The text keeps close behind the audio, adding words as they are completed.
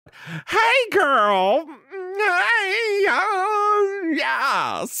Hey, girl. Hey,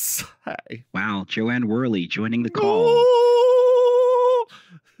 yes. Hey. Wow, Joanne Worley joining the call. Ooh.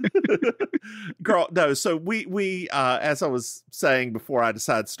 Girl, no. So we as I was saying before I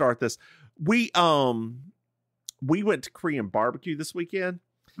decided to start this, we went to Korean barbecue this weekend.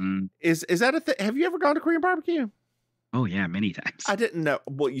 Mm. Is that a thing? Have you ever gone to Korean barbecue? Oh yeah, many times. I didn't know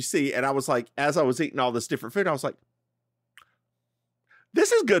what you see, and I was like, as I was eating all this different food, I was like,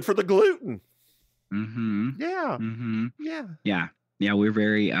 this is good for the gluten. Mm-hmm. Yeah. Mm-hmm. Yeah. Yeah. Yeah. We're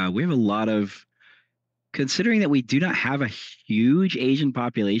very we have a lot of, considering that we do not have a huge Asian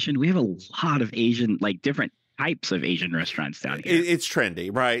population, we have a lot of Asian, like different types of Asian restaurants down here. It's trendy,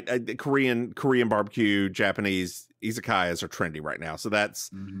 right? Korean barbecue, Japanese izakayas are trendy right now. So that's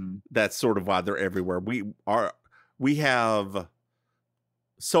sort of why they're everywhere. We have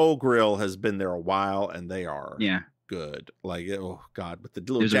Soul Grill has been there a while, and they are good. Like, oh God, with the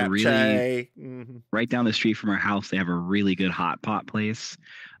little japchae. Right down the street from our house, they have a really good hot pot place.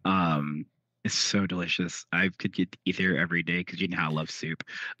 It's so delicious. I could eat there every day because you know how I love soup.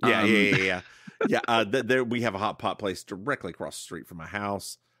 Yeah. There we have a hot pot place directly across the street from my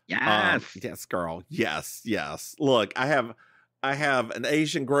house. Yes, girl. Yes. Look, I have an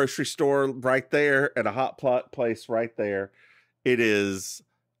Asian grocery store right there and a hot pot place right there. It is,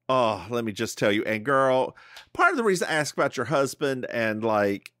 let me just tell you. And girl, part of the reason I ask about your husband and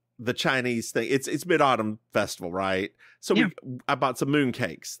like the Chinese thing, it's Mid-Autumn Festival, right? So I bought some moon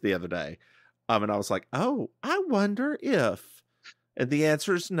cakes the other day. And I was like, oh, I wonder if, and the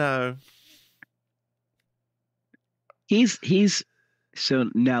answer is no. He's so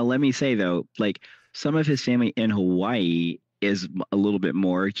now let me say though, like some of his family in Hawaii is a little bit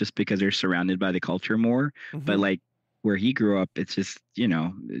more just because they're surrounded by the culture more. But like where he grew up, it's just,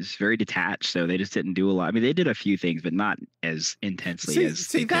 it's very detached. So they just didn't do a lot. I mean, they did a few things, but not as intensely as.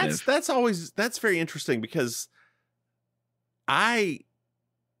 See, that's very interesting because I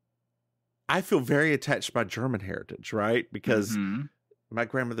feel very attached by German heritage, right? Because my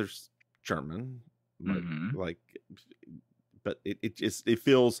grandmother's German, but it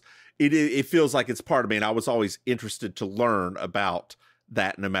feels like it's part of me, and I was always interested to learn about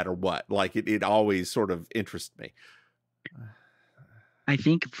that, no matter what. Like it always sort of interested me. I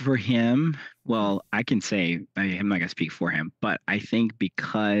think for him, well, I can say I'm not gonna speak for him, but I think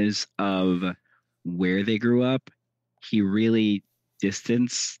because of where they grew up, he really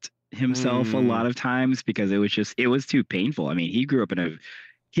distanced himself a lot of times because it was too painful. I mean, he grew up in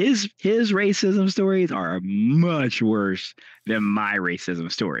his racism stories are much worse than my racism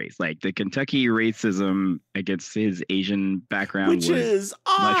stories. Like the Kentucky racism against his Asian background, which is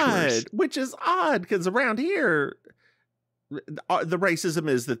odd because around here the racism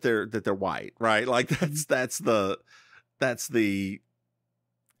is that they're white, right? Like that's the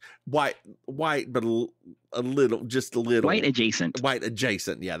white, but a little white adjacent.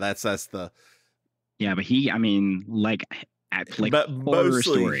 Yeah, that's the. Yeah, but like but horror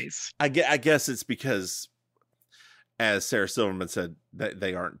mostly, stories. I guess it's because, as Sarah Silverman said, that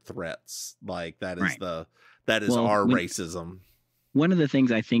they aren't threats. Like that is our racism. One of the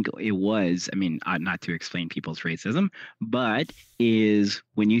things I think it was, not to explain people's racism, but is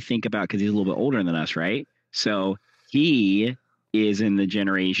when you think about, because he's a little bit older than us, right? So he is in the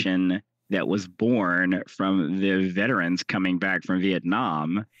generation that was born from the veterans coming back from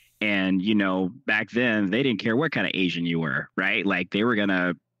Vietnam. And, back then they didn't care what kind of Asian you were, right? Like they were going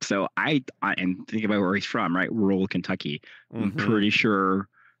to, and think about where he's from, right? Rural Kentucky. I'm pretty sure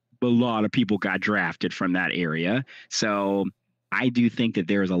a lot of people got drafted from that area. So I do think that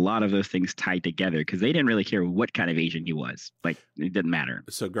there's a lot of those things tied together because they didn't really care what kind of Asian he was. Like it didn't matter.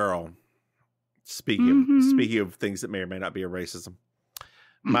 So girl, speaking of things that may or may not be a racism,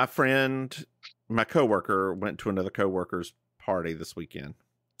 my coworker went to another coworker's party this weekend.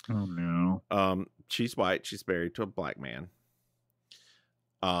 Oh no. She's white. She's married to a black man.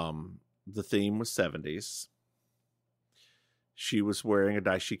 The theme was 70s. She was wearing a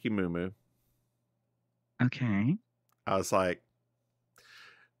daishiki muumuu. Okay. I was like,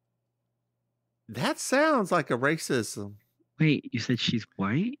 that sounds like a racism. Wait, you said she's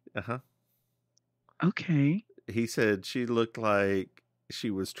white? Uh-huh. Okay. He said she looked like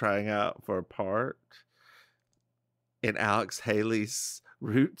she was trying out for a part in Alex Haley's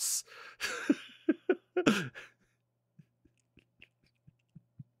Roots.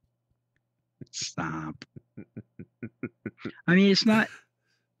 Stop.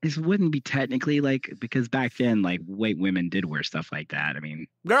 It wouldn't be technically like, because back then, like white women did wear stuff like that.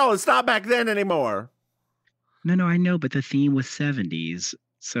 Girl, it's not back then anymore. No, I know, but the theme was 70s.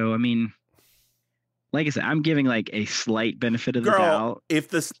 So, like I said, I'm giving like a slight benefit of the Girl, doubt. if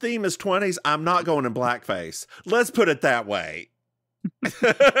this theme is 20s, I'm not going in blackface. Let's put it that way.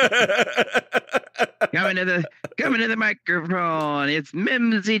 Coming to the microphone. It's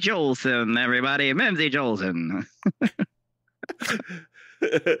Mimsy Jolson, everybody. Mimsy Jolson.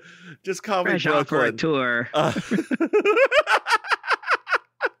 Just call me Fresh out for a Brooklyn. tour.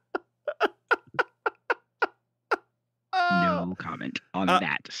 No comment on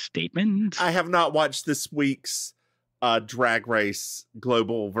that statement. I have not watched this week's Drag Race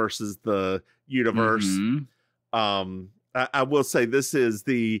Global versus the Universe. Mm-hmm. I will say this is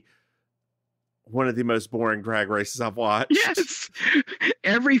one of the most boring drag races I've watched. Yes,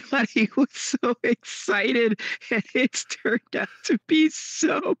 everybody was so excited, and it's turned out to be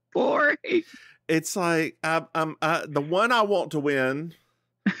so boring. It's like the one I want to win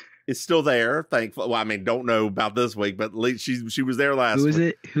is still there. Thankfully, well, I mean, don't know about this week, but at least she was there last. Who is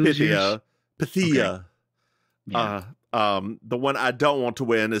week. it? Who's Pythia? Pythia. Okay. Yeah. The one I don't want to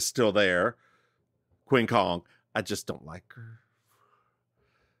win is still there. Queen Kong. I just don't like her.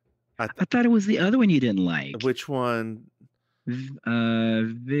 I thought it was the other one you didn't like. Which one? Vixen.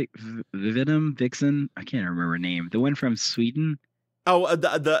 I can't remember her name. The one from Sweden. Oh, I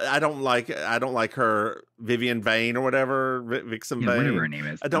don't like her. Vivian Vane or whatever. Vixen Vane. Whatever her name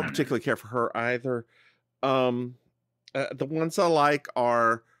is. I don't particularly care for her either. The ones I like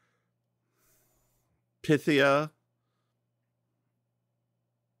are Pythia.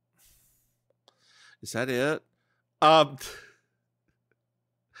 Is that it? Oh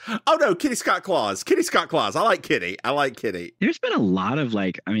no, Kitty Scott Claus. Kitty Scott Claus. I like Kitty. There's been a lot of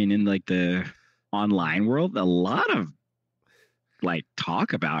in like the online world, a lot of like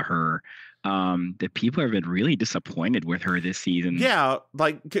talk about her. That people have been really disappointed with her this season. Yeah,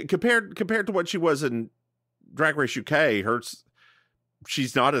 like compared to what she was in Drag Race UK,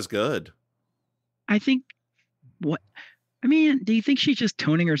 she's not as good. I think do you think she's just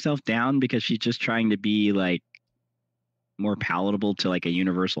toning herself down because she's just trying to be like more palatable to like a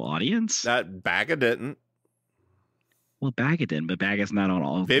universal audience? That Baga didn't. Well, Baga didn't, but Baga's not on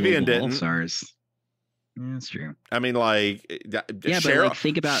all Vivian didn't. All-Stars. Yeah, that's true. I mean, like, Cheryl, but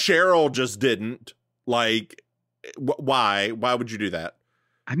think about Cheryl just didn't. Like, why? Why would you do that?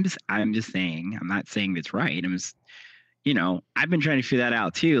 I'm just saying. I'm not saying that's right. I'm just, I've been trying to figure that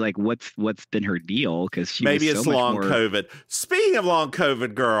out too. Like, what's been her deal? Because she maybe was it's so long much more... COVID. Speaking of long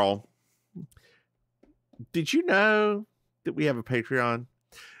COVID, girl, did you know that we have a Patreon?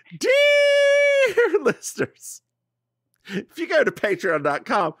 Dear listeners, if you go to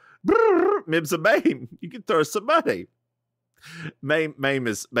patreon.com, Mims and Maim, you can throw some money. Maim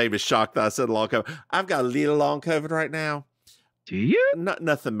is shocked that I said long COVID. I've got a little long COVID right now. Do you?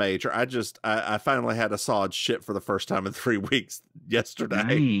 Nothing major. I finally had a solid shit for the first time in 3 weeks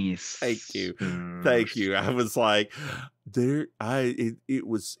yesterday. Nice. Thank you. I was like,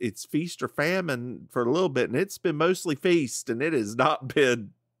 it's feast or famine for a little bit, and it's been mostly feast, and it's not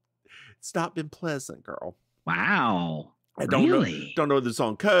been pleasant, girl. Wow. I don't know if it's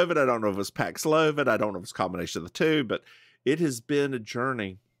on COVID. I don't know if it's Paxlovid. I don't know if it's a combination of the two, but it has been a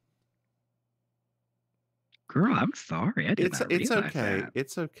journey. Girl, I'm sorry. I did not realize it's okay. that.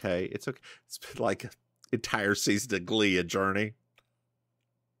 It's okay. It's okay. It's been like an entire season of Glee, a journey.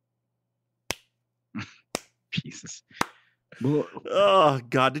 Jesus. Oh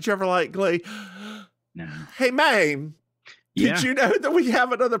God, did you ever like Glee? No. Hey, Maim, did you know that we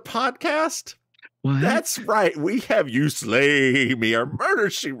have another podcast? What? That's right. We have You Slay Me, our Murder,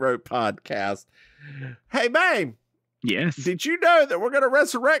 She Wrote podcast. Hey, Maim. Yes. Did you know that we're going to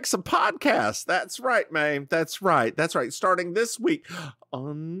resurrect some podcasts? That's right, Maim. That's right. Starting this week, we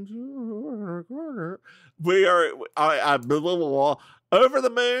are Over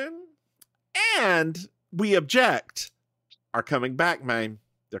the Moon and We Object are coming back, Maim.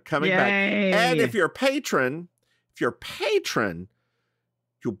 They're coming back. And if you're a patron,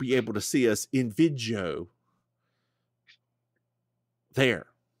 you'll be able to see us in video there.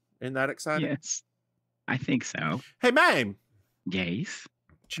 Isn't that exciting? Yes. I think so. Hey, Maim. Yes.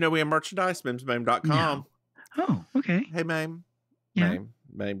 Do you know we have merchandise? MimsMaim.com. No. Oh, okay. Hey, Maim. Yeah.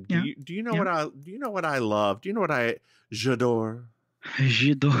 Maim. Yeah. Do you know what I love? Do you know what j'adore?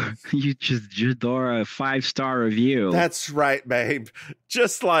 J'adore. You just j'adore a 5-star review. That's right, Maim.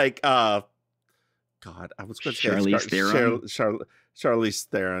 Just like God, I was going to say Charlize Theron. Charlize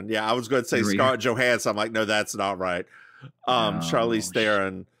Theron. Yeah, I was going to say Scarlett Johansson. I'm like, no, that's not right. Charlize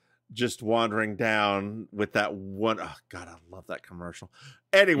Theron just wandering down with that one. Oh God, I love that commercial.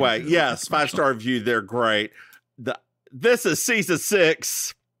 Anyway, yes, 5-star review. They're great. This is season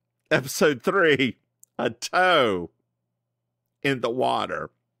 6, episode 3, A Toe in the Water.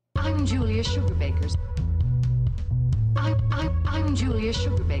 I'm Julia Sugarbakers. I'm Julia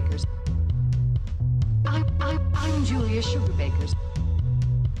Sugarbakers. I'm Julia Sugarbakers.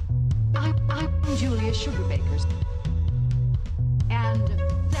 I'm Julia Sugarbakers. And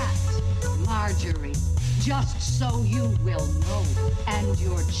that, Marjorie, just so you will know, and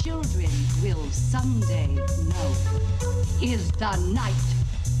your children will someday know, is the night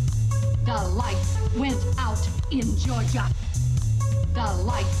the light went out in Georgia. The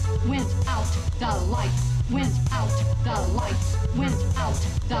light went out, the light went out, the light went out,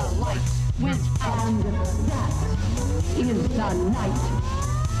 the light went out. And that is the night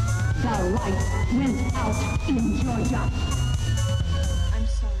the light went out in Georgia. I'm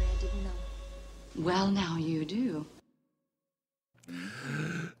sorry, I didn't know. Well, now you do.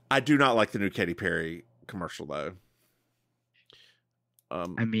 I do not like the new Katy Perry commercial, though.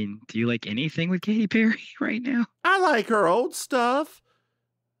 I mean, do you like anything with Katy Perry right now? I like her old stuff.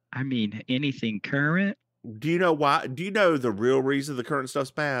 I mean, anything current? Do you know why? Do you know the real reason the current stuff's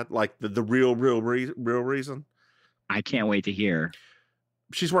bad? Like the real reason? I can't wait to hear.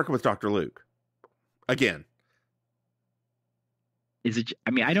 She's working with Dr. Luke again. Is it?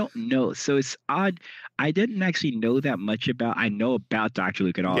 I mean, I don't know. So it's odd. I didn't actually know that much about. I know about Dr.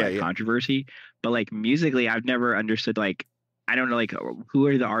 Luke and all that controversy, but like musically, I've never understood. Like, I don't know, like who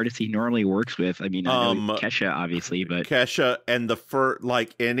are the artists he normally works with. I mean, I know Kesha, obviously, but Kesha and the first,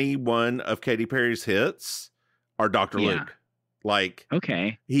 like any one of Katy Perry's hits are Dr. Luke. Like,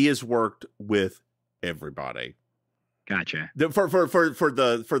 okay, he has worked with everybody. Gotcha. For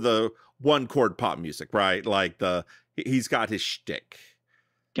the one chord pop music, right? Like he's got his shtick.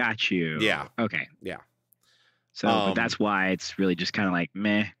 Got you. Yeah. Okay. Yeah. So but that's why it's really just kind of like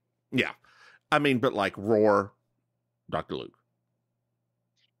meh. Yeah. I mean, but like Roar, Dr. Luke.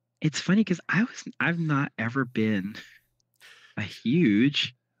 It's funny because I've not ever been a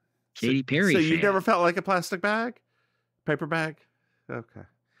huge Katy Perry fan. So you never felt like a plastic bag? Paper bag? Okay.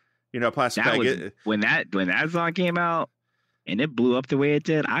 You know, plastic that bag. Was, when that song came out and it blew up the way it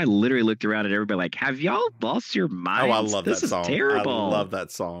did, I literally looked around at everybody like, have y'all lost your minds? Oh, I love that song. This is terrible. I love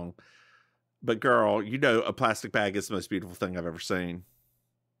that song. But girl, you know, a plastic bag is the most beautiful thing I've ever seen.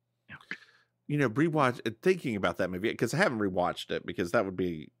 Okay. You know, thinking about that movie, because I haven't rewatched it because that would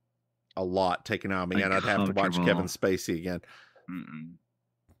be a lot taken out of me, and I'd have to watch Kevin Spacey again. Mm-mm.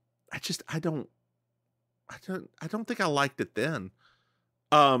 I don't think I liked it then.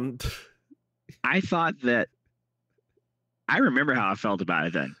 I thought that I remember how I felt about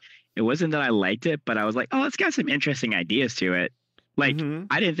it then. It wasn't that I liked it, but I was like, oh, it's got some interesting ideas to it. Like,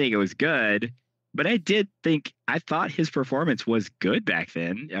 I didn't think it was good, but I thought his performance was good back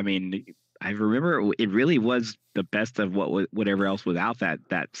then. I mean, I remember it really was the best of whatever else was out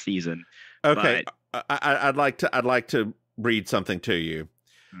that season. Okay. But, I'd like to read something to you.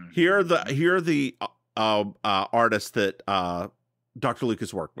 Here are the artists that Dr.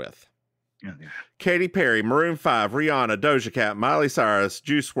 Lucas worked with. Okay. Katy Perry, Maroon 5, Rihanna, Doja Cat, Miley Cyrus,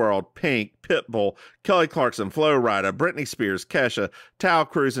 Juice WRLD, Pink, Pitbull, Kelly Clarkson, Flo Rida, Britney Spears, Kesha, Tal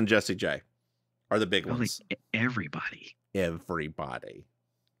Cruz, and Jessie J are the big ones. Like everybody.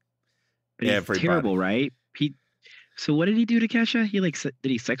 But it's terrible, right? So what did he do to Kesha? Did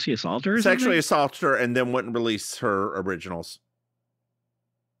he sexually assault her? Sexually assaulted her and then wouldn't release her originals.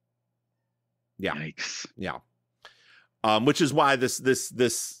 Yeah. Yikes. Yeah. Which is why this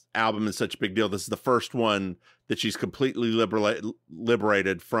album is such a big deal. This is the first one that she's completely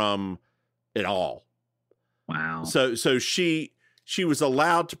liberated from it all. Wow. So she was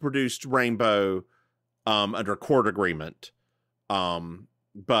allowed to produce Rainbow under a court agreement.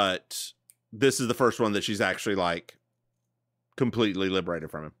 But this is the first one that she's actually like completely liberated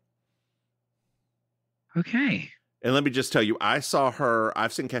from him. Okay. And let me just tell you, I've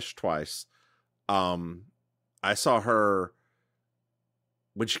seen Kesha twice. I saw her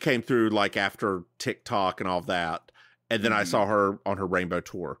when she came through, like after TikTok and all of that. And then I saw her on her Rainbow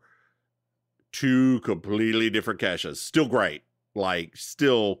tour. Two completely different Keshas. Still great.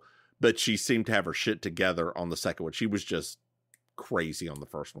 But she seemed to have her shit together on the second one. She was just crazy on the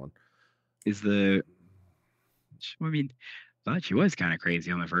first one. I thought she was kind of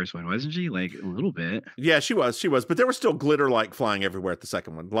crazy on the first one, wasn't she? Like a little bit. Yeah, she was, but there was still glitter like flying everywhere at the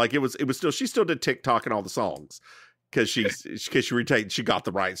second one. Like it was still, she still did TikTok and all the songs because she got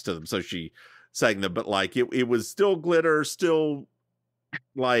the rights to them. So she sang them, but like it was still glitter, still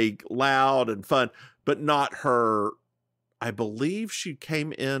like loud and fun, but not her. I believe she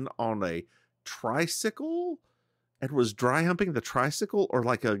came in on a tricycle and was dry humping the tricycle or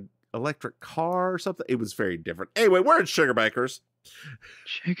like a electric car or something. It was very different. Anyway, we're in Sugarbakers.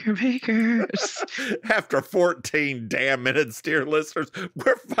 Shaker Bakers. After 14 damn minutes, dear listeners,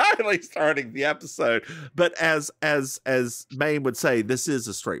 we're finally starting the episode. But as Maim would say, this is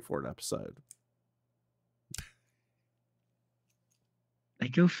a straightforward episode. They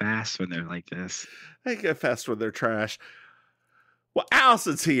go fast when they're like this. They go fast when they're trash. Well,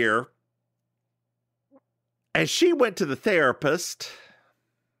 Allison's here. And she went to the therapist.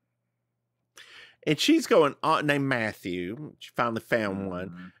 And she's going on, named Matthew. She finally found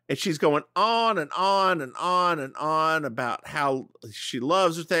one. And she's going on and on and on and on about how she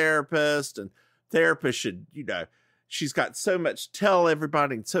loves her therapist. And therapist should, she's got so much to tell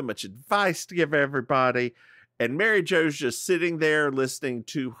everybody and so much advice to give everybody. And Mary Jo's just sitting there listening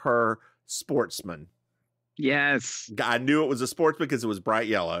to her sportsman. Yes. I knew it was a sportsman because it was bright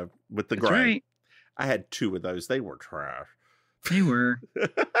yellow with the gray. Right. I had 2 of those. They were trash. They were.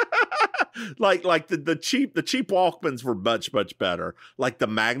 like the cheap Walkmans were much, much better. Like the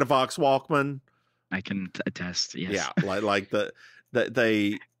Magnavox Walkman. I can attest. Yes. Yeah. Like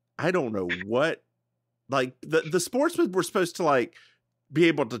they I don't know what, like the sportsmen were supposed to like be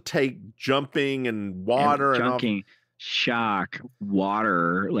able to take jumping and water and junking, shock,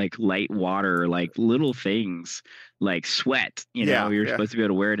 water, like light water, like little things, like sweat. You're supposed to be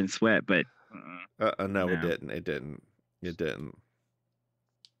able to wear it in sweat, but no, it didn't.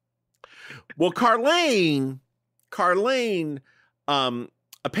 Well, Carlene, apparently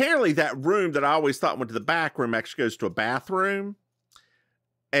that room that I always thought went to the back room actually goes to a bathroom.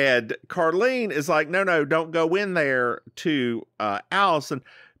 And Carlene is like, no, don't go in there to Allison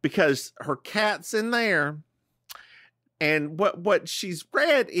because her cat's in there. And what she's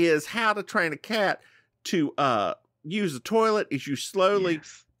read is how to train a cat to use the toilet is you slowly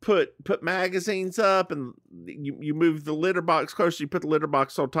put magazines up and you move the litter box closer. You put the litter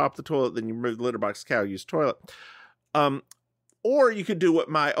box on top of the toilet, then you move the litter box to cow use toilet. Or you could do what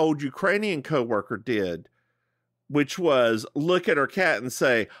my old Ukrainian coworker did, which was look at her cat and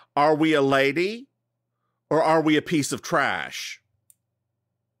say, are we a lady or are we a piece of trash?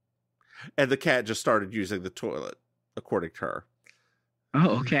 And the cat just started using the toilet, according to her.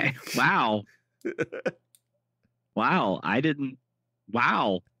 Oh, okay. Wow. Wow.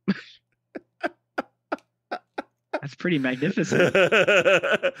 Wow. That's pretty magnificent.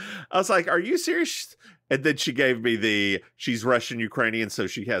 I was like, are you serious? And then she gave me she's Russian Ukrainian, so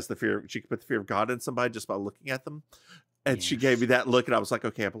she has she can put the fear of God in somebody just by looking at them. And she gave me that look, and I was like,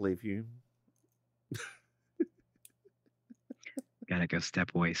 okay, I believe you. Gotta go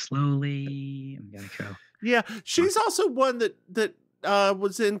step away slowly. I'm gonna go. Yeah, she's also one that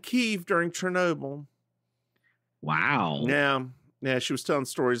was in Kyiv during Chernobyl. Wow. Yeah, she was telling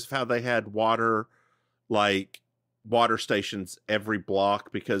stories of how they had water stations every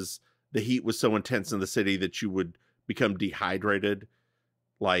block because the heat was so intense in the city that you would become dehydrated,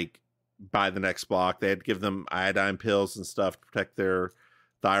 like, by the next block. They had to give them iodine pills and stuff to protect their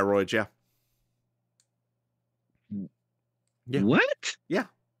thyroid. Yeah. What? Yeah.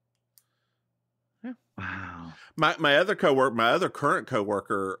 Wow. My other current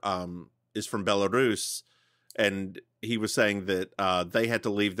coworker, is from Belarus, and he was saying that they had to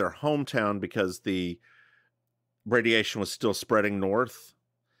leave their hometown because the radiation was still spreading north.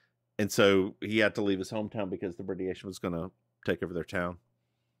 And so he had to leave his hometown because the radiation was going to take over their town.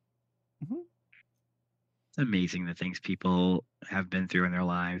 Mm-hmm. It's amazing the things people have been through in their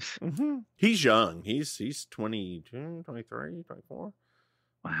lives. Mm-hmm. He's young. He's 22, 23, 24.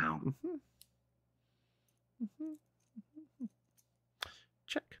 Wow. Mm-hmm. Mm-hmm.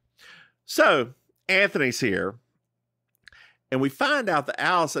 Check. So Anthony's here, and we find out that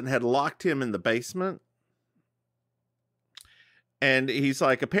Allison had locked him in the basement. And he's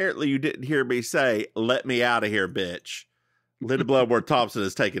like, apparently you didn't hear me say, let me out of here, bitch. Linda Bloodworth Thompson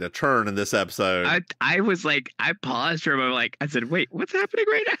is taking a turn in this episode. I was like, I paused for a moment. I said, wait, what's happening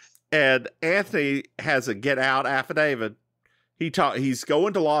right now? And Anthony has a get out affidavit. He's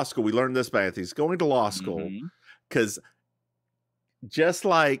going to law school. We learned this by Anthony. He's going to law school because just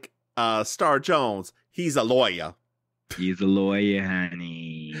like Star Jones, he's a lawyer. He's a lawyer,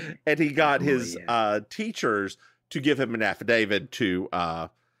 honey. And he got his teachers to give him an affidavit to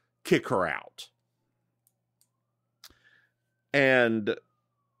kick her out. And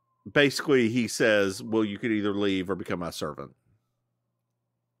basically he says, well, you could either leave or become my servant.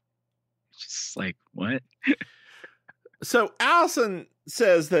 Just like, what? So Allison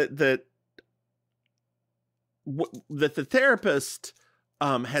says that the therapist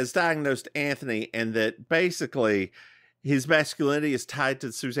has diagnosed Anthony, and that basically his masculinity is tied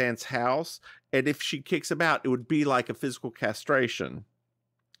to Suzanne's house. And if she kicks him out, it would be like a physical castration.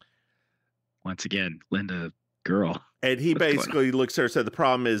 Once again, Linda, girl. And he basically looks at her and said, the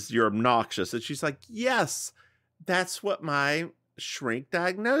problem is you're obnoxious. And she's like, yes, that's what my shrink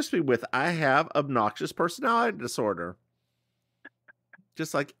diagnosed me with. I have obnoxious personality disorder.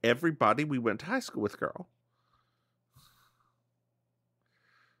 Just like everybody we went to high school with, girl.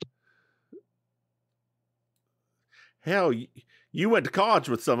 Hell, you went to college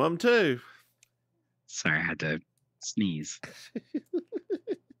with some of them too. Sorry, I had to sneeze.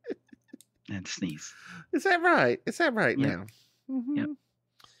 I had to sneeze. Is that right? Is that right now? Mm-hmm. Yep.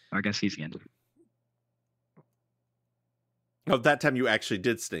 I got sneeze again. Oh, that time you actually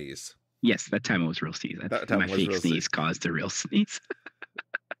did sneeze. Yes, that time it was real sneeze. My fake sneeze caused a real sneeze.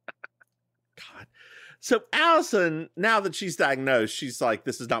 God. So Allison, now that she's diagnosed, she's like,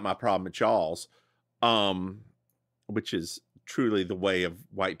 this is not my problem, it's y'all's. Which is truly the way of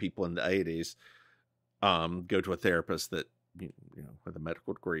white people in the 80s. Go to a therapist that, you know, with a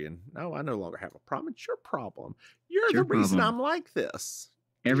medical degree, and no, I no longer have a problem. It's your problem. You're the reason I'm like this.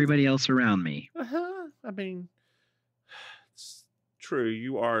 Everybody else around me. I mean, it's true.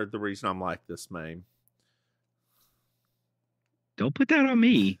 You are the reason I'm like this, Maim. Don't put that on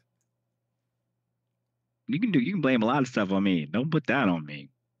me. You can blame a lot of stuff on me. Don't put that on me.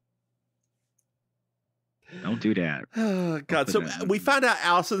 Don't do that. Oh, God. So we find out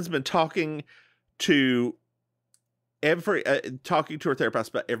Allison's been talking to talking to her therapist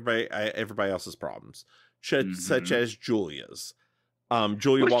about everybody else's problems, such as Julia's. What's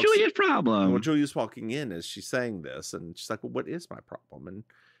Julia's problem? Well, Julia's walking in as she's saying this, and she's like, "Well, what is my problem?" And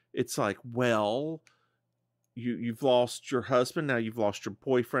it's like, "Well, you've lost your husband. Now you've lost your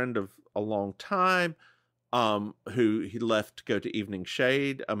boyfriend of a long time, who he left to go to Evening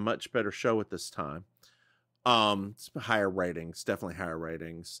Shade, a much better show at this time. It's higher ratings, definitely higher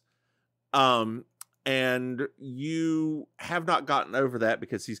ratings. And you have not gotten over that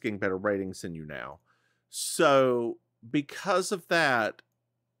because he's getting better ratings than you now. So because of that,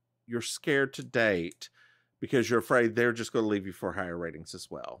 you're scared to date because you're afraid they're just going to leave you for higher ratings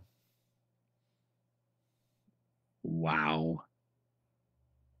as well." Wow.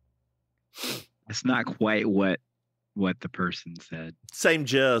 That's not quite what the person said. Same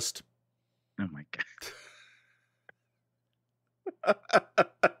gist. Oh my God.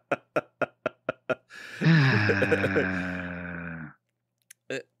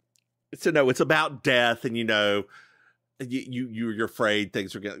 So no, it's about death, and you know, you're afraid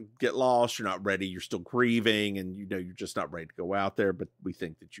things are going to get lost. You're not ready. You're still grieving, and you know you're just not ready to go out there. But we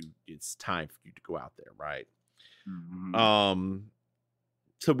think that it's time for you to go out there, right? Mm-hmm.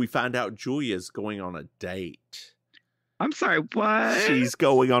 So we find out Julia's going on a date. I'm sorry, what? She's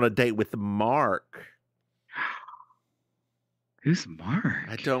going on a date with Mark. Who's Mark?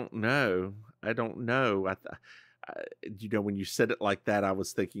 I don't know. You know, when you said it like that, I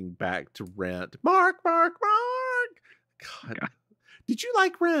was thinking back to Rent. Mark. God. Did you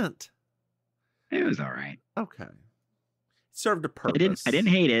like Rent? It was all right. Okay. It served a purpose. I didn't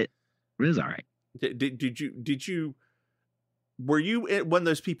hate it. It was all right. Did you? Were you one of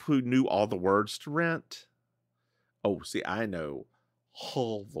those people who knew all the words to Rent? Oh, see, I know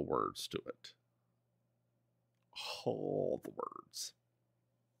all the words to it. All the words.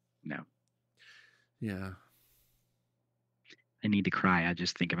 No. Yeah. I need to cry. I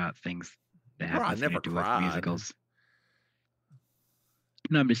just think about things that have nothing to do with musicals.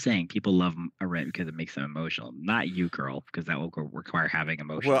 No, I'm just saying people love a Rent because it makes them emotional. Not you, girl, because that will require having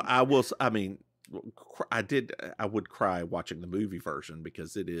emotion. Well, I would cry watching the movie version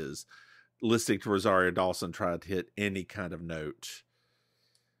because it is listening to Rosario Dawson try to hit any kind of note.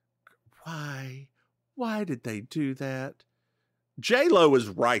 Why did they do that? J-Lo is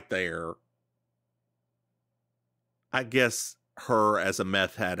right there. I guess her as a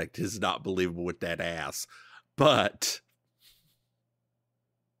meth addict is not believable with that ass, but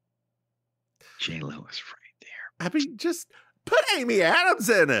J-Lo is right there. I mean, just put Amy Adams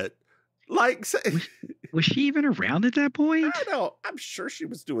in it. Like, was she even around at that point? I don't. I'm sure she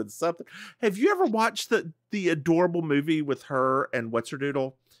was doing something. Have you ever watched the adorable movie with her and what's her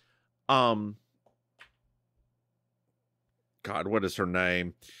doodle? God, what is her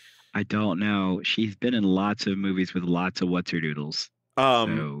name? I don't know. She's been in lots of movies with lots of what's her doodles.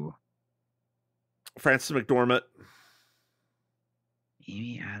 So. Frances McDormand.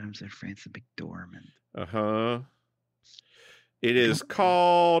 Amy Adams and Frances McDormand. Uh-huh. It is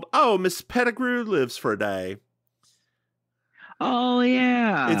called, Miss Pettigrew Lives for a Day. Oh,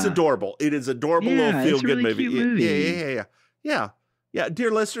 yeah. It's adorable. It is adorable little feel-good movie. Yeah.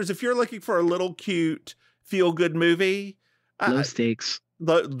 Dear listeners, if you're looking for a little cute feel-good movie. Low stakes.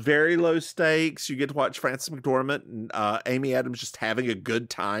 Very low stakes. You get to watch Frances McDormand and Amy Adams just having a good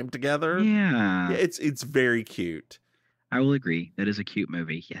time together. Yeah. It's very cute. I will agree. That is a cute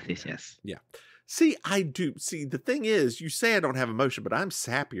movie. Yes, yes, yes. Yeah. See, I do. See, the thing is, you say I don't have emotion, but I'm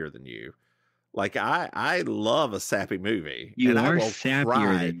sappier than you. Like, I love a sappy movie. You and are I will sappier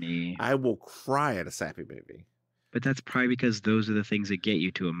cry. than me. I will cry at a sappy movie. But that's probably because those are the things that get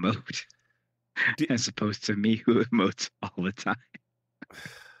you to emote. As opposed to me who emotes all the time.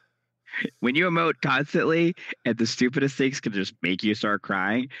 When you emote constantly and the stupidest things can just make you start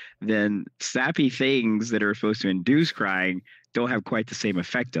crying, then sappy things that are supposed to induce crying don't have quite the same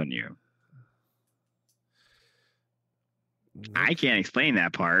effect on you. I can't explain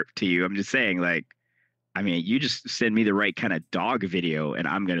that part to you. I'm just saying, like, I mean, you just send me the right kind of dog video and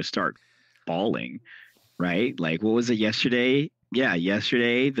I'm going to start bawling, right? Like, what was it yesterday? Yeah,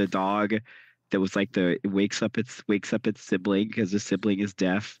 yesterday, the dog that was like it wakes up its sibling because the sibling is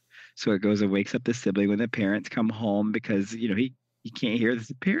deaf. So it goes and wakes up the sibling when the parents come home because, you know, he can't hear that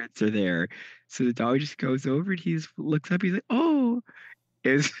the parents are there. So the dog just goes over and he looks up. He's like, oh,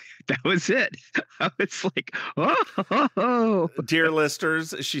 that was it. I was like, oh. Dear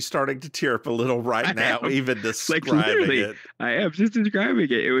listeners, she's starting to tear up a little right now, even describing it. I am just describing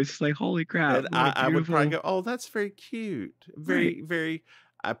it. It was just like, holy crap. And I would probably go, oh, that's very cute. Very, very.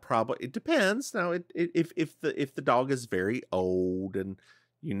 It depends. Now, if the dog is very old and,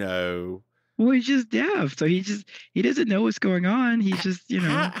 you know. Well, he's just deaf, so he doesn't know what's going on. He's just, you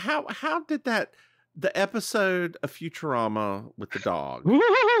know. How did that? The episode of Futurama with the dog.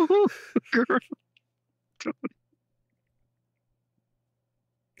 Girl.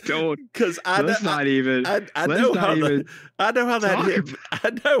 Don't. Because I know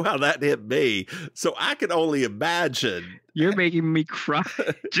how that hit me. So I can only imagine. You're making me cry.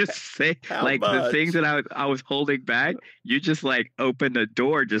 Just say like much? The things that I was holding back. You just like opened the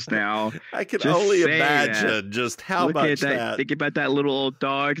door just now. I can only imagine just how Look much at that. Think about that little old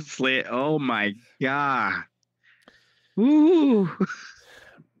dog slit. Oh my god. Ooh.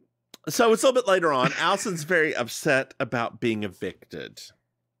 So it's a little bit later on. Allison's very upset about being evicted.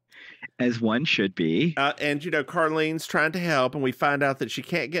 As one should be. And, you know, Carlene's trying to help, and we find out that she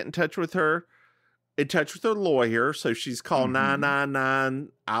can't get in touch with her lawyer. So she's called 999,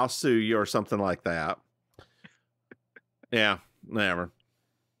 I'll sue you, or something like that. Yeah, never.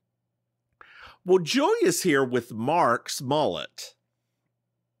 Well, Joy is here with Mark's mullet.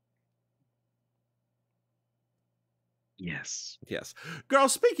 Yes. Yes. Girl,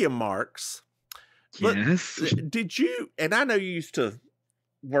 speaking of Mark's. Yes. Did you, and I know you used to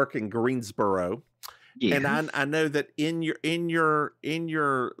work in Greensboro. Yes. And I know that in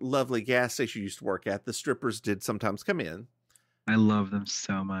your lovely gas station you used to work at, the strippers did sometimes come in. I love them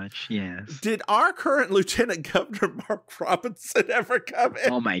so much. Yes. Did our current Lieutenant Governor Mark Robinson ever come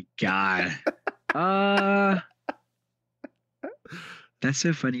in? Oh my God. That's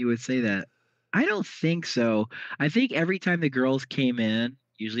so funny you would say that. I don't think so. I think every time the girls came in,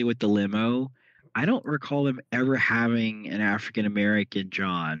 usually with the limo, I don't recall them ever having an African American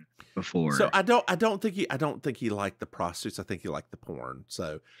John before. So I don't think he liked the prostitutes. I think he liked the porn.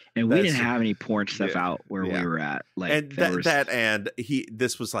 So and we didn't have any porn stuff out where we were at. Like and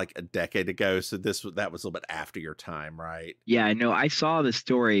this was like a decade ago. So that was a little bit after your time, right? Yeah, I know. I saw the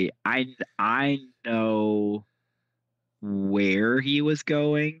story. I know where he was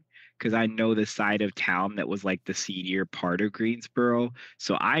going, because I know the side of town that was like the seedier part of Greensboro.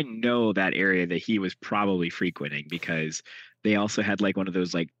 So I know that area that he was probably frequenting, because they also had like one of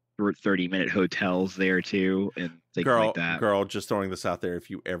those like 30-minute hotels there too, and things like that. Girl, just throwing this out there, if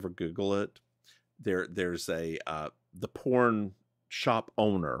you ever Google it, there's the porn shop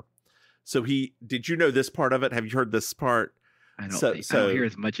owner. So did you know this part of it? Have you heard this part? I don't hear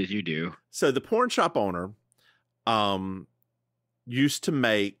as much as you do. So the porn shop owner used to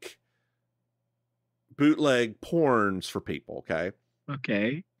make bootleg porns for people.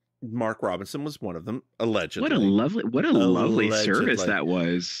 Okay. Mark Robinson was one of them, allegedly. What a lovely service that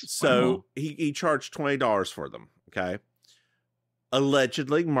was. So wow. he charged $20 for them. Okay.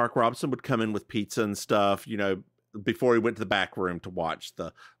 Allegedly, Mark Robinson would come in with pizza and stuff, you know, before he went to the back room to watch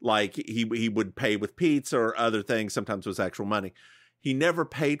he would pay with pizza or other things. Sometimes it was actual money. He never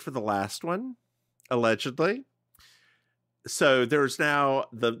paid for the last one, allegedly. So there's now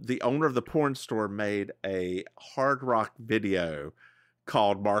the owner of the porn store made a hard rock video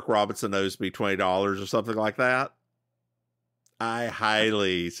called Mark Robinson Owes Me $20 or something like that. I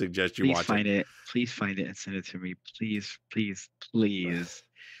highly suggest you watch it. Please find it and send it to me. Please, please, please.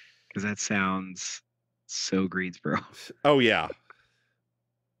 Because that sounds so Greensboro. Oh, yeah.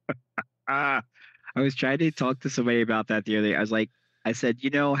 I was trying to talk to somebody about that the other day. I said,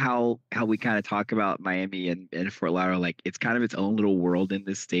 you know how we kind of talk about Miami and Fort Lauderdale, like it's kind of its own little world in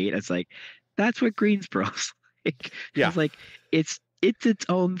this state. It's like, that's what Greensboro's It's like it's its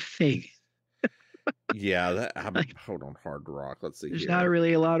own thing. Yeah, hold on, Hard Rock. Let's see. There's not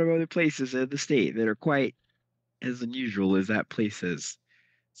really a lot of other places in the state that are quite as unusual as that place is.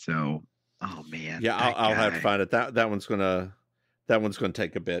 So, oh man. Yeah, I'll have to find it. That one's gonna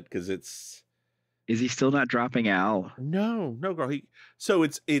take a bit because it's. Is he still not dropping out? No, girl. He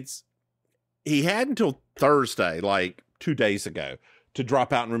had until Thursday, like 2 days ago, to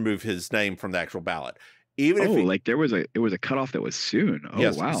drop out and remove his name from the actual ballot. Even if there was a cutoff that was soon. Oh,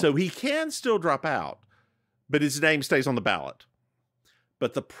 yes, wow. So he can still drop out, but his name stays on the ballot.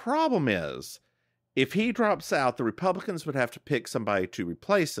 But the problem is, if he drops out, the Republicans would have to pick somebody to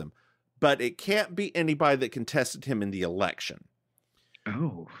replace him. But it can't be anybody that contested him in the election.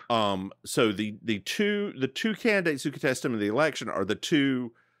 Oh. So the two candidates who contest him in the election are the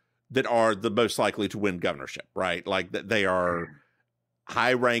two that are the most likely to win governorship, right? Like they are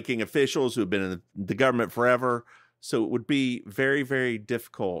high-ranking officials who have been in the government forever. So it would be very, very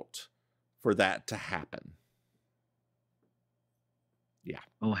difficult for that to happen. Yeah.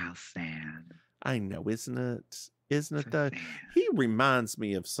 Oh, how sad. I know, isn't it? Isn't it though? Sad. He reminds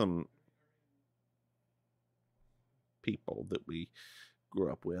me of some people that we grew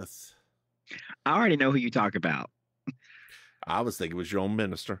up with. I already know who you talk about. I was thinking it was your own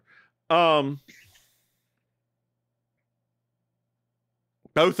minister. Both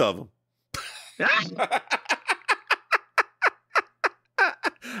of them.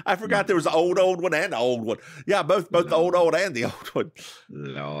 I forgot there was an old one and an old one. Yeah, both the old and the old one.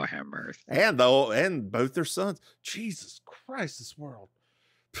 Lord have mercy. And both their sons. Jesus Christ, this world.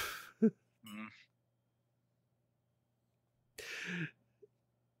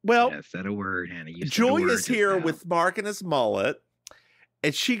 Well, yeah, said a word, Hannah. Joy is here with Mark and his mullet,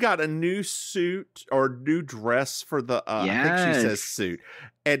 and she got a new suit or new dress for the. I think she says suit,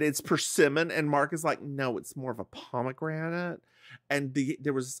 and it's persimmon. And Mark is like, no, it's more of a pomegranate. And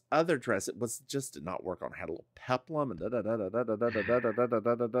there was this other dress. It was just did not work on. It had a little peplum and da da da da da da da da da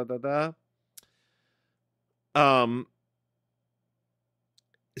da da da da da.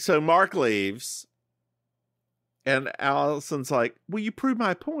 So Mark leaves. And Allison's like, will you prove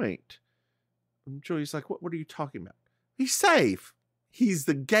my point? And Joey's like, what are you talking about? He's safe. He's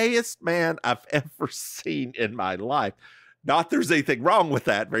the gayest man I've ever seen in my life. Not there's anything wrong with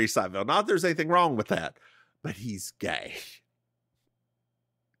that, Mary Seinfeld. Not there's anything wrong with that. But he's gay.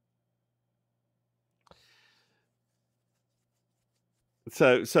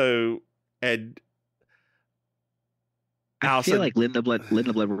 So, and I feel like Linda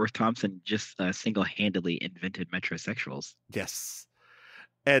Bloodworth Thompson just single-handedly invented metrosexuals. Yes.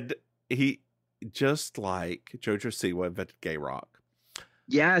 And he, just like JoJo Siwa invented gay rock.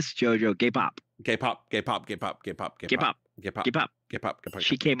 Yes, JoJo, gay pop. Gay pop, gay pop, gay pop, gay pop, gay Gay pop, pop. gay pop, Gay pop. gay pop, gay pop.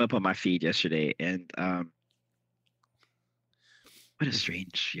 She came up on my feed yesterday, and what a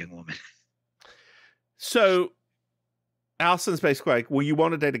strange young woman. So Allison's basically like, well, you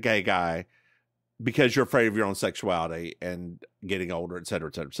want to date a gay guy because you're afraid of your own sexuality and getting older, et cetera,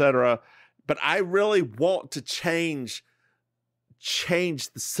 et cetera, et cetera. But I really want to change the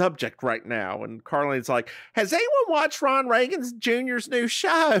subject right now. And Carlene's like, has anyone watched Ron Reagan Jr.'s new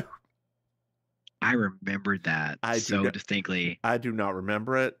show? I remembered that distinctly. I do not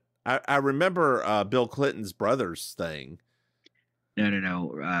remember it. I remember Bill Clinton's brother's thing.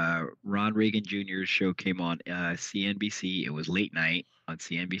 No. Ron Reagan Jr.'s show came on CNBC. It was late night on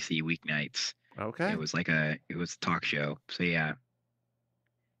CNBC weeknights. Okay. It was a talk show. So yeah.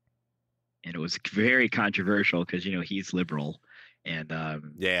 And it was very controversial because he's liberal. And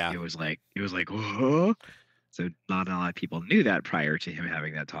it was like, whoa. So not a lot of people knew that prior to him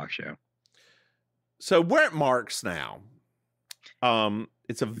having that talk show. So we're at Mark's now.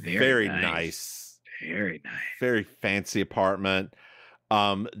 It's a very nice, very fancy apartment.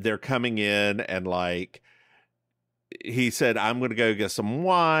 They're coming in and like he said, I'm going to go get some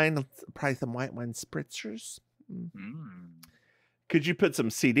wine, probably some white wine spritzers. Could you put some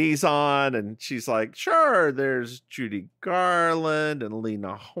CDs on? And she's like, sure. There's Judy Garland and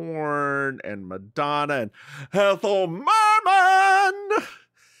Lena Horne and Madonna and Ethel Merman.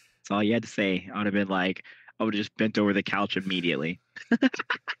 That's all you had to say. I would have been like, I would have just bent over the couch immediately.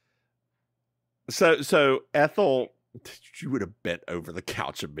 So Ethel, you would have bent over the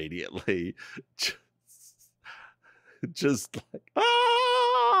couch immediately. Just like,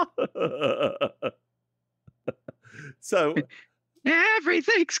 ah! So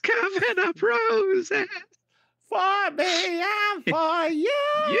everything's coming up roses for me and for you.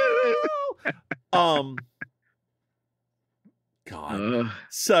 God.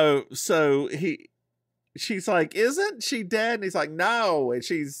 So she's like, isn't she dead? And he's like, no, and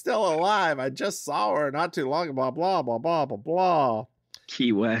she's still alive. I just saw her not too long ago, blah, blah, blah, blah, blah, blah.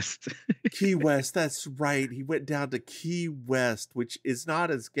 Key West. Key West, that's right. He went down to Key West, which is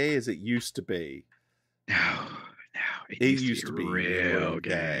not as gay as it used to be. No, it used to be real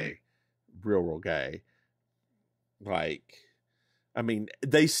gay. Real gay. Like, I mean,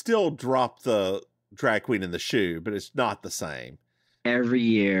 they still drop the drag queen in the shoe, but it's not the same. Every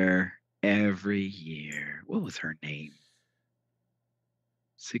year. What was her name?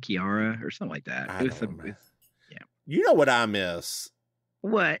 Sukiara or something like that. Yeah. You know what I miss?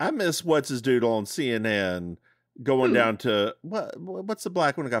 What? I miss what's his doodle on CNN going down to what's the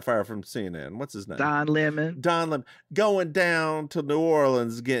black one that got fired from CNN? What's his name? Don Lemon. Going down to New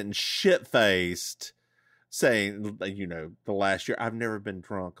Orleans getting shit faced, saying, you know, the last year I've never been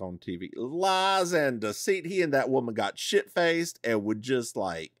drunk on TV. Lies and deceit. He and that woman got shit faced and would just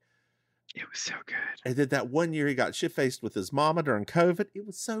like. It was so good. And then that one year he got shit faced with his mama during COVID. It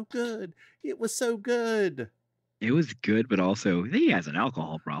was so good. It was so good. It was good, but also he has an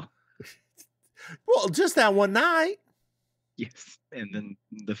alcohol problem. Well, just that one night. Yes. And then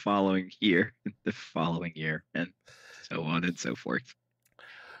the following year, and so on and so forth.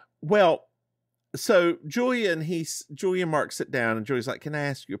 Well, so Julia and Mark sit down, and Julia's like, can I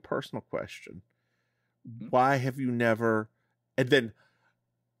ask you a personal question? Mm-hmm. Why have you never... And then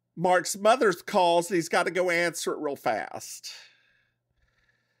Mark's mother calls, and he's got to go answer it real fast.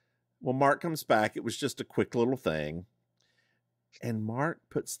 Well, Mark comes back. It was just a quick little thing. And Mark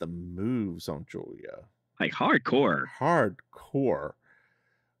puts the moves on Julia. Like hardcore.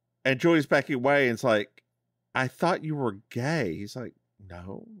 And Julia's backing away, and it's like, I thought you were gay. He's like,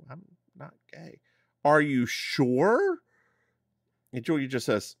 no, I'm not gay. Are you sure? And Julia just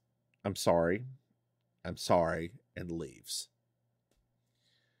says, I'm sorry, and leaves.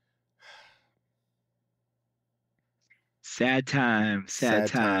 Sad times. Sad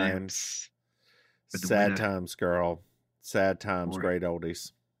times, girl. Sad times, great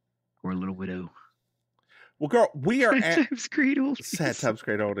oldies. Or Little Widow. Well, girl, we are Sad times, great oldies. Sad times,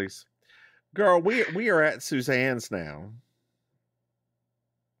 great oldies. Girl, we are at Suzanne's now.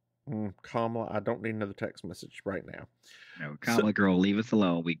 Kamala, I don't need another text message right now. No, Kamala, girl, leave us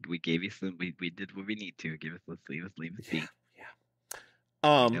alone. We gave you some. We did what we need to. Leave us be. Yeah.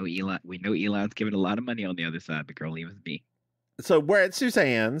 We know Elon's giving a lot of money on the other side, but girl, leave us be. So we're at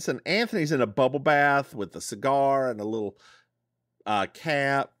Suzanne's, and Anthony's in a bubble bath with a cigar and a little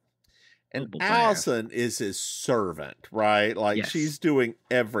cap. And Allison is his servant, right? Like, yes. She's doing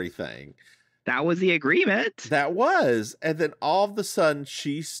everything. That was the agreement. That was. And then all of a sudden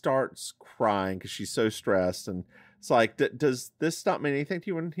she starts crying because she's so stressed. And it's like, does this not mean anything to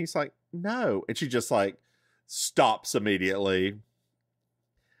you? And he's like, no. And she just like stops immediately.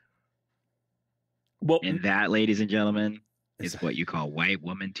 Well, and that, ladies and gentlemen, is what you call white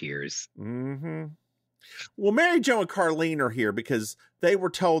woman tears. Mm-hmm. Well, Mary Jo and Carlene are here because they were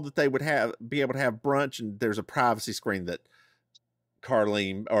told that they would be able to have brunch, and there's a privacy screen that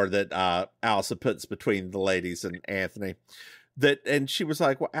Carlene or that Allison puts between the ladies and Anthony. And she was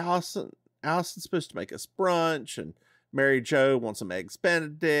like, well, Allison's supposed to make us brunch, and Mary Jo wants some eggs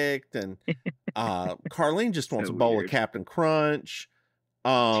Benedict, and Carlene just wants a bowl of Captain Crunch.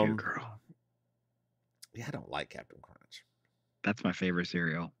 Girl. Yeah, I don't like Captain Crunch. That's my favorite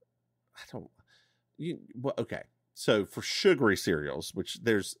cereal. Okay. So for sugary cereals, which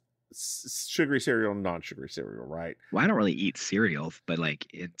there's sugary cereal and non-sugary cereal, right? Well, I don't really eat cereals, but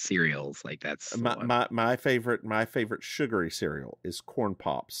like in cereals, like that's my favorite sugary cereal is Corn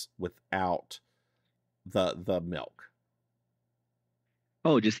Pops without the milk.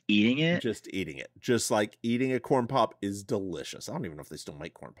 Oh, just eating it? Just eating it. Just like eating a Corn Pop is delicious. I don't even know if they still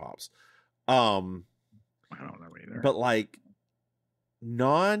make Corn Pops. I don't know either. But like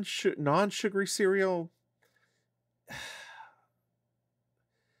non-sugary cereal,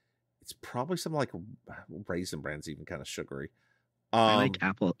 it's probably something like Raisin Bran's even kind of sugary. I like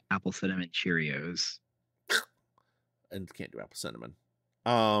apple cinnamon Cheerios. And can't do apple cinnamon.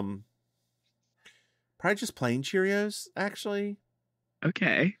 Probably just plain Cheerios, actually.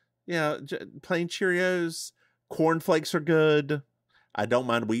 Okay. Yeah, plain Cheerios. Corn Flakes are good. I don't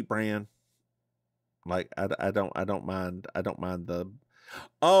mind Wheat Bran. Like I don't mind the.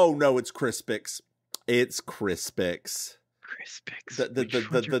 Oh no, it's Crispix. It's Crispix.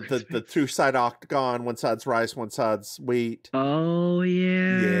 The two-side octagon. One side's rice, one side's wheat. Oh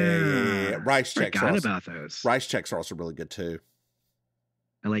yeah. Rice checks. Forgot about those. Rice checks are also really good too.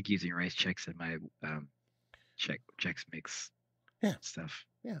 I like using rice checks in my Chex Mix. Stuff.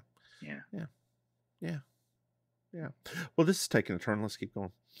 Yeah. Well, this is taking a turn. Let's keep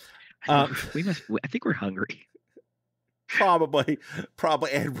going. I think we're hungry. Probably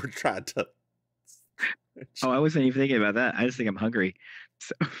Edward tried to. Oh, I wasn't even thinking about that. I just think I'm hungry.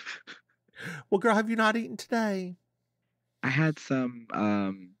 So Well, girl, have you not eaten today? I had some.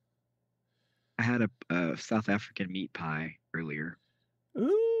 I had a South African meat pie earlier.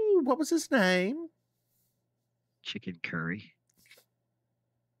 Ooh, what was his name? Chicken curry.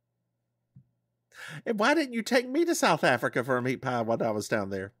 And why didn't you take me to South Africa for a meat pie while I was down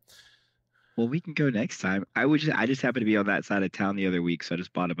there? Well, we can go next time. I just happened to be on that side of town the other week, so I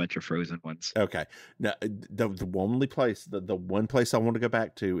just bought a bunch of frozen ones. Okay. Now, the only place, the one place I want to go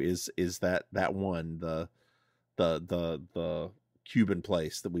back to is that one, the Cuban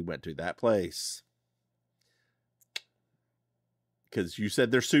place that we went to. That place. Because you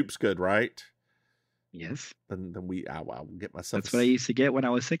said their soup's good, right? Yes. Then I'll get myself. That's what I used to get when I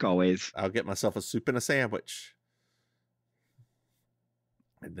was sick always. I'll get myself a soup and a sandwich.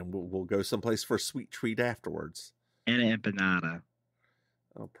 And then we'll go someplace for a sweet treat afterwards. And an empanada.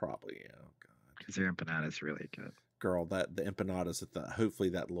 Oh, probably, yeah. Oh, God. Because their empanada is really good. Girl, the empanadas at hopefully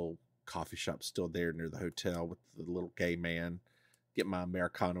that little coffee shop's still there near the hotel with the little gay man. Get my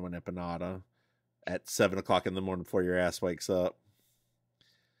Americano and empanada at 7 o'clock in the morning before your ass wakes up.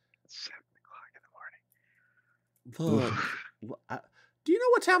 7 o'clock in the morning. Look, do you know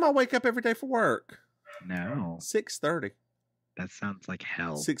what time I wake up every day for work? No. 6:30. That sounds like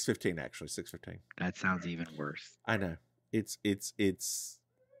hell. 6:15 actually. 6:15. That sounds even worse. I know. It's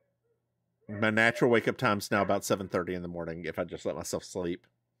my natural wake up time's now about 7:30 in the morning if I just let myself sleep.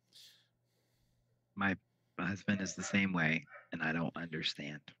 My husband is the same way, and I don't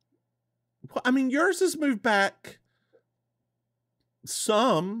understand. Well, I mean, yours has moved back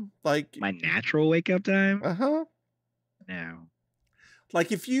some, like my natural wake up time. No.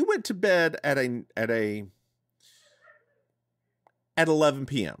 Like if you went to bed at 11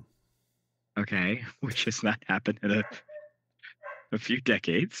 p.m. Okay, which has not happened in a few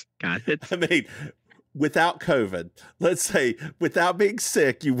decades. Got it. I mean, without COVID, let's say without being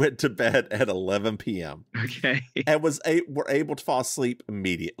sick, you went to bed at 11 p.m. Okay. And were able to fall asleep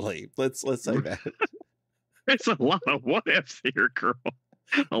immediately. Let's say that. It's a lot of what ifs here, girl.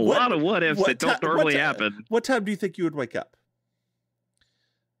 A lot of what ifs that don't normally happen. What time do you think you would wake up?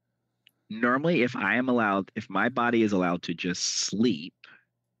 Normally, if my body is allowed to just sleep,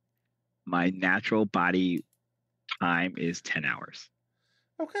 my natural body time is 10 hours.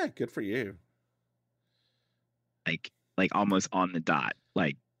 Okay, good for you. Like almost on the dot,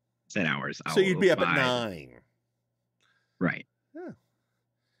 like 10 hours. So you'd be up at 9. Right. Yeah.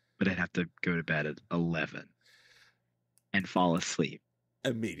 But I'd have to go to bed at 11 and fall asleep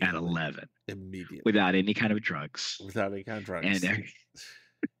immediately at 11. Immediately. Without any kind of drugs. And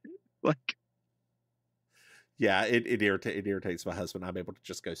like, yeah, it irritates my husband. I'm able to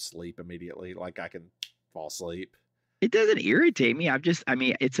just go sleep immediately. Like I can fall asleep. It doesn't irritate me.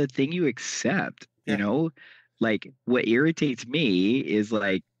 It's a thing you accept, you know, like what irritates me is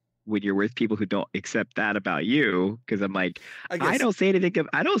like when you're with people who don't accept that about you. Cause I'm like, I don't say anything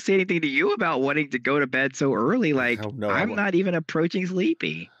to you about wanting to go to bed so early. Like I'm not even approaching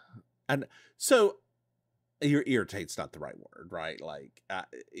sleepy. And so your irritate's not the right word, right? Like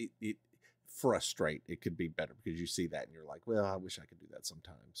it frustrate. It could be better because you see that and you're like, well, I wish I could do that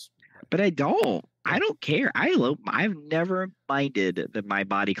sometimes. But I don't care. I've never minded that my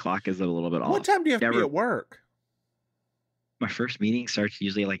body clock is a little bit off. What time do you have to be at work? My first meeting starts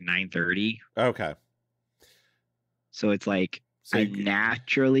usually like 9:30. Okay. So it's like I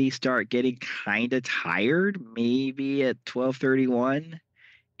naturally start getting kind of tired maybe at 12:31.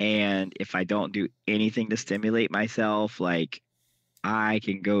 And if I don't do anything to stimulate myself, like I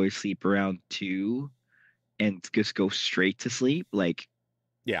can go to sleep around 2 and just go straight to sleep. Like,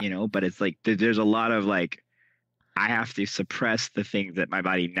 you know, but it's like there's a lot of like I have to suppress the things that my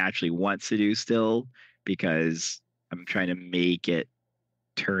body naturally wants to do still because I'm trying to make it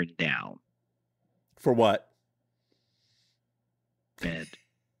turn down. For what? Bed.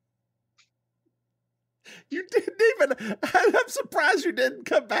 You didn't even. I'm surprised you didn't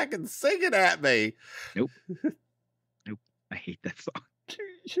come back and sing it at me. Nope. Nope. I hate that song.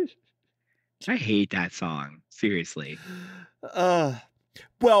 I hate that song. Seriously.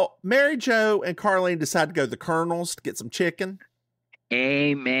 Well, Mary Jo and Carlene decided to go to the Colonel's to get some chicken.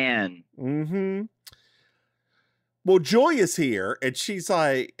 Amen. Mm-hmm. Well, Joy is here, and she's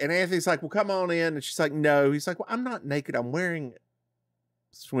like, and Anthony's like, well, come on in. And she's like, no. He's like, well, I'm not naked. I'm wearing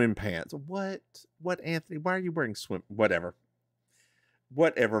swim pants. What, Anthony? Why are you wearing swim? Whatever.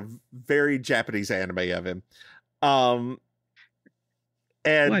 Very Japanese anime of him. And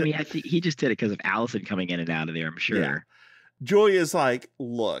well, I mean, I think he just did it because of Allison coming in and out of there, I'm sure. Yeah. Joy is like,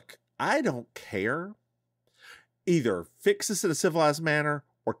 look, I don't care. Either fix this in a civilized manner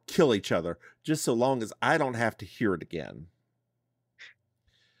or kill each other, just so long as I don't have to hear it again.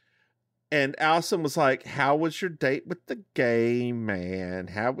 And Allison was like, how was your date with the gay man?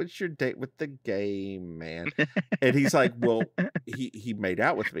 How was your date with the gay man? And he's like, well, he made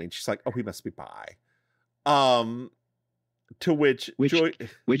out with me. And she's like, oh, he must be bi. To which Joy,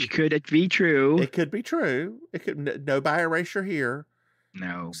 which could it be true? It could be true. It could no bi erasure here.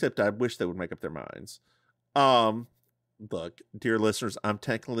 No. Except I wish they would make up their minds. Look, dear listeners, I'm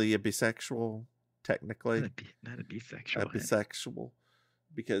technically a bisexual. Technically. Not a bisexual. A bisexual.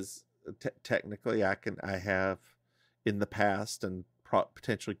 Because technically I have in the past and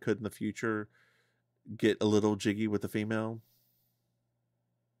potentially could in the future get a little jiggy with a female.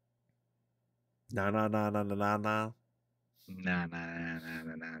 Nah. Nah.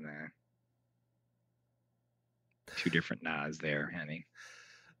 Two different Nas there, honey.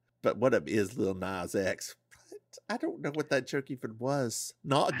 But what is Lil Nas X? I don't know what that joke even was.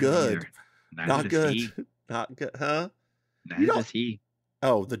 Not good. Not good. Not good, huh? Neither does he.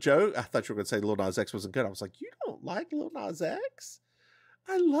 Oh, the joke? I thought you were going to say Lil Nas X wasn't good. I was like, you don't like Lil Nas X?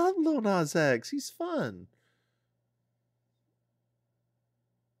 I love Lil Nas X. He's fun.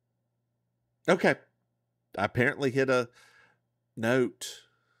 Okay. I apparently hit a note.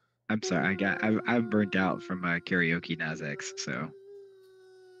 I'm sorry. I'm burnt out from karaoke Nas X, so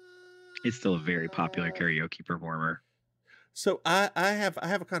it's still a very popular karaoke performer. So I have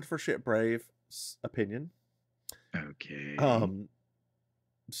a controversial Brave opinion. Okay.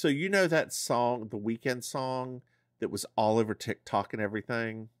 So you know that song, the Weeknd song that was all over TikTok and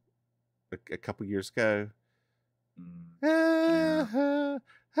everything a couple years ago? Yeah.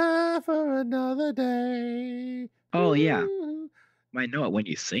 For another day. Oh, yeah. I know it when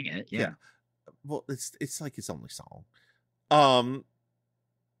you sing it. Yeah. Well, it's like his only song.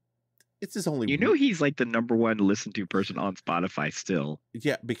 It's his only. You know he's like the number one listened to person on Spotify still.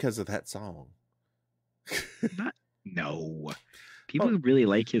 Yeah, because of that song. No. People really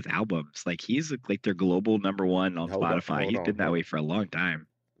like his albums. Like he's like their global number one on Spotify. He's been that way for a long time.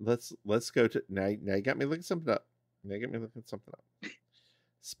 Let's go to now. You got me looking something up.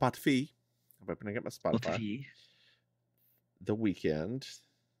 Spotify. I'm opening up my Spotify. The Weeknd.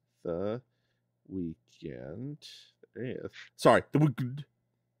 There he is. Sorry, The Weeknd.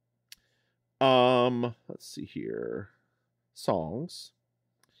 Let's see here. Songs.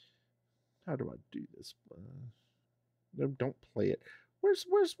 How do I do this? No, don't play it. Where's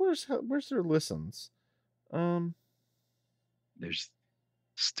their listens? There's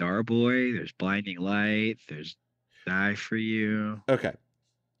Starboy, there's Blinding Light, there's Die For You. Okay.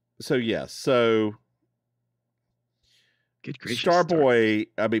 So yes, so good gracious. Starboy,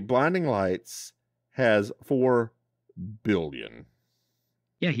 Blinding Lights has 4 billion.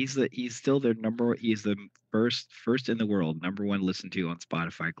 Yeah, he's still their he's the first in the world, number one listened to on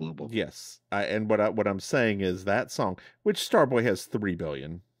Spotify global. Yes. And what I'm saying is that song, which Starboy has 3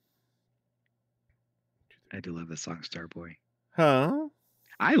 billion. I do love the song Starboy. Huh?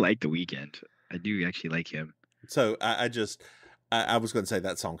 I like The Weeknd. I do actually like him. So I was going to say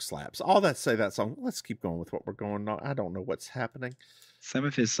that song slaps. All that to say that song. Let's keep going with what we're going on. I don't know what's happening. Some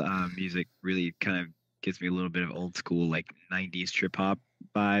of his music really kind of gives me a little bit of old school, like 90s trip hop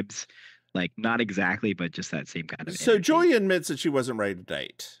vibes. Like not exactly, but just that same kind of So energy. Julia admits that she wasn't ready to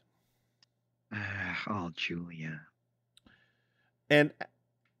date. Oh, Julia. And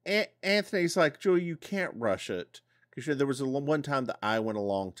Anthony's like, Julia, you can't rush it. Because there was one time that I went a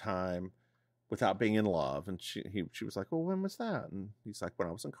long time without being in love. And she was like, well, when was that? And he's like, when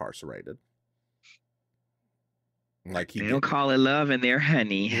I was incarcerated. Like they don't call it love in there,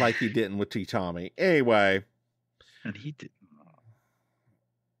 honey. Like he didn't with T. Tommy. Anyway. And he did.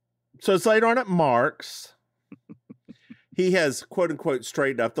 So it's later on at Mark's. He has, quote unquote,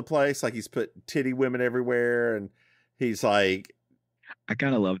 straightened up the place. Like he's put titty women everywhere. And he's like. I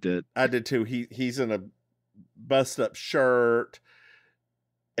kind of loved it. I did too. He's in a bust up shirt.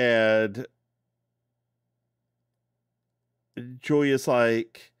 And Julia's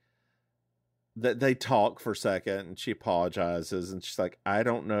like. That they talk for a second and she apologizes and she's like, I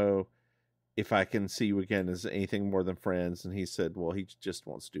don't know if I can see you again as anything more than friends. And he said, well, he just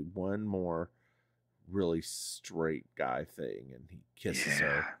wants to do one more really straight guy thing. And he kisses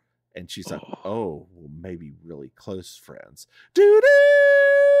her and she's like, oh, well, maybe really close friends. Do do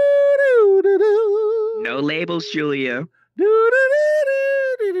do do do. No labels, Julia. Do do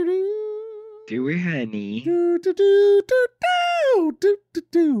do do do do. Do it, honey. Do do do do do do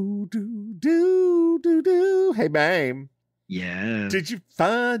do do do do do. Hey, Maim. Yeah. Did you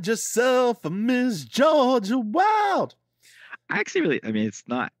find yourself a Miss Georgia Wild? I actually really, I mean,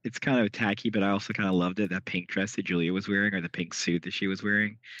 it's kind of tacky, but I also kind of loved it. That pink dress that Julia was wearing, or the pink suit that she was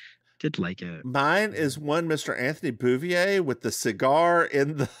wearing. Did like it. Mine is one Mr. Anthony Bouvier with the cigar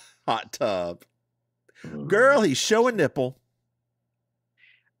in the hot tub. Girl, he's showing nipple.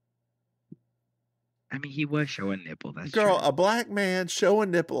 I mean, he was showing nipple. That's Girl, true. a black man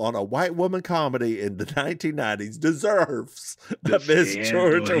showing nipple on a white woman comedy in the 1990s deserves a Miss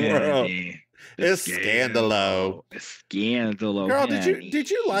Georgia World. It's scandalo. Scandalo. Girl, did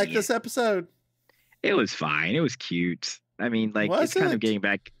you like this episode? It was fine. It was cute. I mean, like, it's kind of getting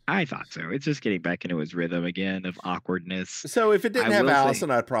back. I thought so. It's just getting back into its rhythm again of awkwardness. So if it didn't have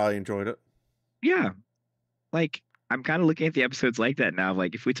Allison, I'd probably enjoyed it. Yeah. Like, I'm kind of looking at the episodes like that now.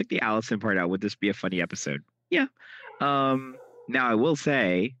 Like, if we took the Allison part out, would this be a funny episode? Yeah. Now, I will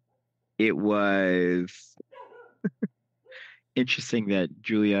say it was interesting that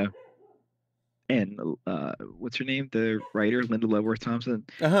Julia and what's her name? The writer, Linda Lovelace Thompson,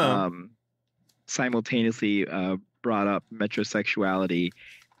 simultaneously brought up metrosexuality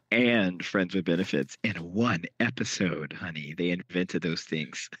and friends with benefits in one episode, honey. They invented those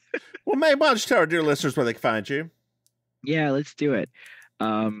things. Well, May, why don't you tell our dear listeners where they can find you? Yeah, let's do it.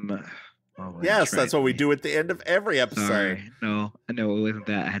 Yes, that's what we do at the end of every episode. Sorry. No, I know it wasn't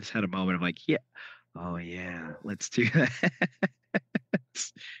that. I just had a moment of like, yeah. Oh, yeah, let's do that.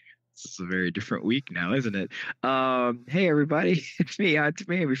 It's a very different week now, isn't it? Hey, everybody. It's me, Auntie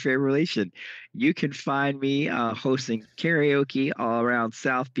Maim, your favorite relation. You can find me hosting karaoke all around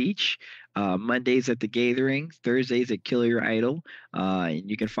South Beach. Mondays at the Gathering, Thursdays at Kill Your Idol. And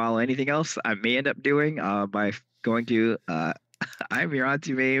you can follow anything else I may end up doing by going to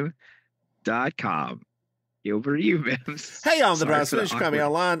I'mYourAuntieMaim.com. Over to you, Mims. Hey, I'm the Divine Swims. You can find me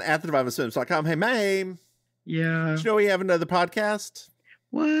online at thedivineswims.com. Hey, Maim. Yeah. Did you know we have another podcast?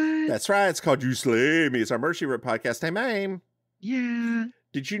 What? That's right. It's called You Slay Me. It's our Mercy Rip podcast. Hey, Maim. Yeah.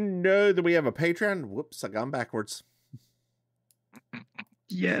 Did you know that we have a Patreon? Whoops, I gone backwards.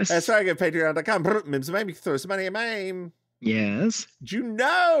 Yes. That's right. Go to patreon.com. Mims and Maim. You can throw some money at Maim. Yes. Did you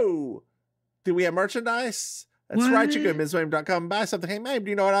know that we have merchandise? That's right. You go to MsMaim.com and buy something. Hey, Maim,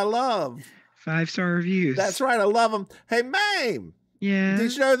 do you know what I love? 5-star reviews. That's right. I love them. Hey, Maim. Yeah.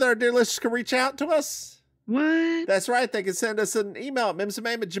 Did you know that our dear listeners can reach out to us? What? That's right. They can send us an email at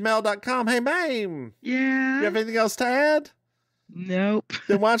mimsandmaim@gmail.com. Hey, Maim. Yeah. You have anything else to add? Nope.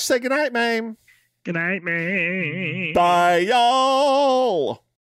 Then why don't you say goodnight, Maim? Good night, Maim. Bye, y'all.